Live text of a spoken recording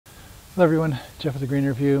Hello everyone, Jeff with the Green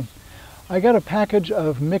Review. I got a package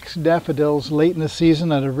of mixed daffodils late in the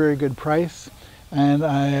season at a very good price, and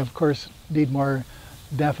I of course need more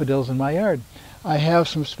daffodils in my yard. I have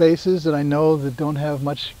some spaces that I know that don't have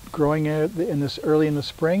much growing in this early in the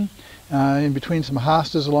spring, in between some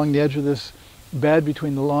hostas along the edge of this bed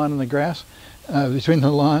between the lawn and the grass, between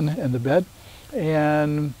the lawn and the bed,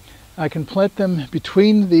 and I can plant them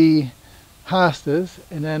between the hostas,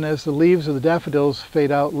 and then as the leaves of the daffodils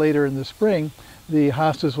fade out later in the spring, the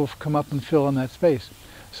hostas will come up and fill in that space.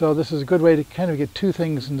 So this is a good way to kind of get two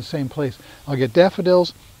things in the same place. I'll get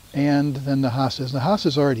daffodils and then the hostas. The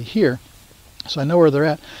hostas are already here, so I know where they're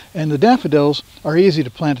at. And the daffodils are easy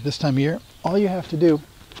to plant at this time of year. All you have to do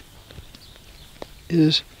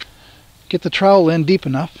is get the trowel in deep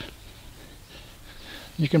enough.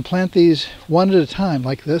 You can plant these one at a time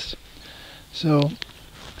like this. So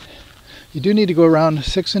you do need to go around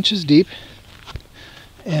 6 inches deep,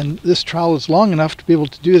 and this trowel is long enough to be able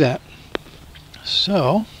to do that.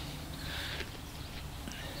 So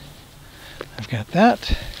I've got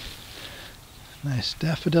that. Nice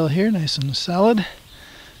daffodil here, nice and solid.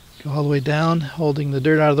 Go all the way down, holding the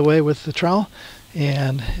dirt out of the way with the trowel,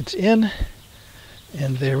 and it's in,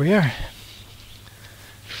 and there we are.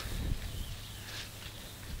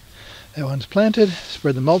 That one's planted.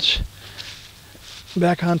 Spread the mulch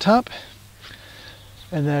back on top.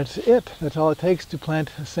 And that's it. That's all it takes to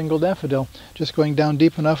plant a single daffodil. Just going down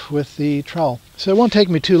deep enough with the trowel. So it won't take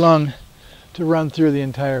me too long to run through the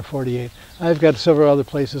entire 48. I've got several other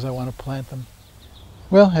places I want to plant them.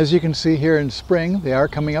 Well, as you can see here in spring, they are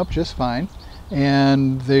coming up just fine.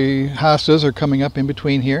 And the hostas are coming up in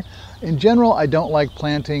between here. In general, I don't like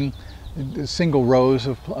planting single rows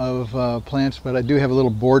of plants, but I do have a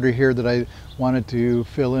little border here that I wanted to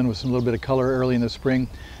fill in with some little bit of color early in the spring.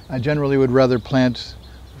 I generally would rather plant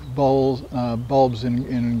bulbs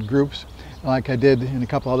in groups, like I did in a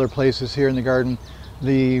couple other places here in the garden.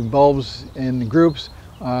 The bulbs in groups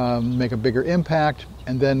make a bigger impact,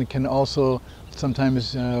 and then can also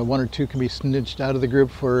sometimes one or two can be snitched out of the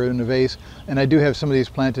group for in a vase. And I do have some of these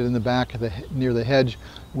planted in the back near the hedge,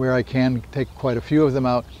 where I can take quite a few of them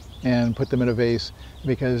out and put them in a vase,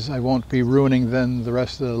 because I won't be ruining then the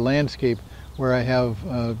rest of the landscape where I have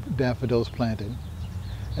daffodils planted.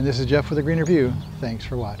 And this is Jeff with the Green Review. Thanks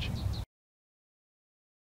for watching.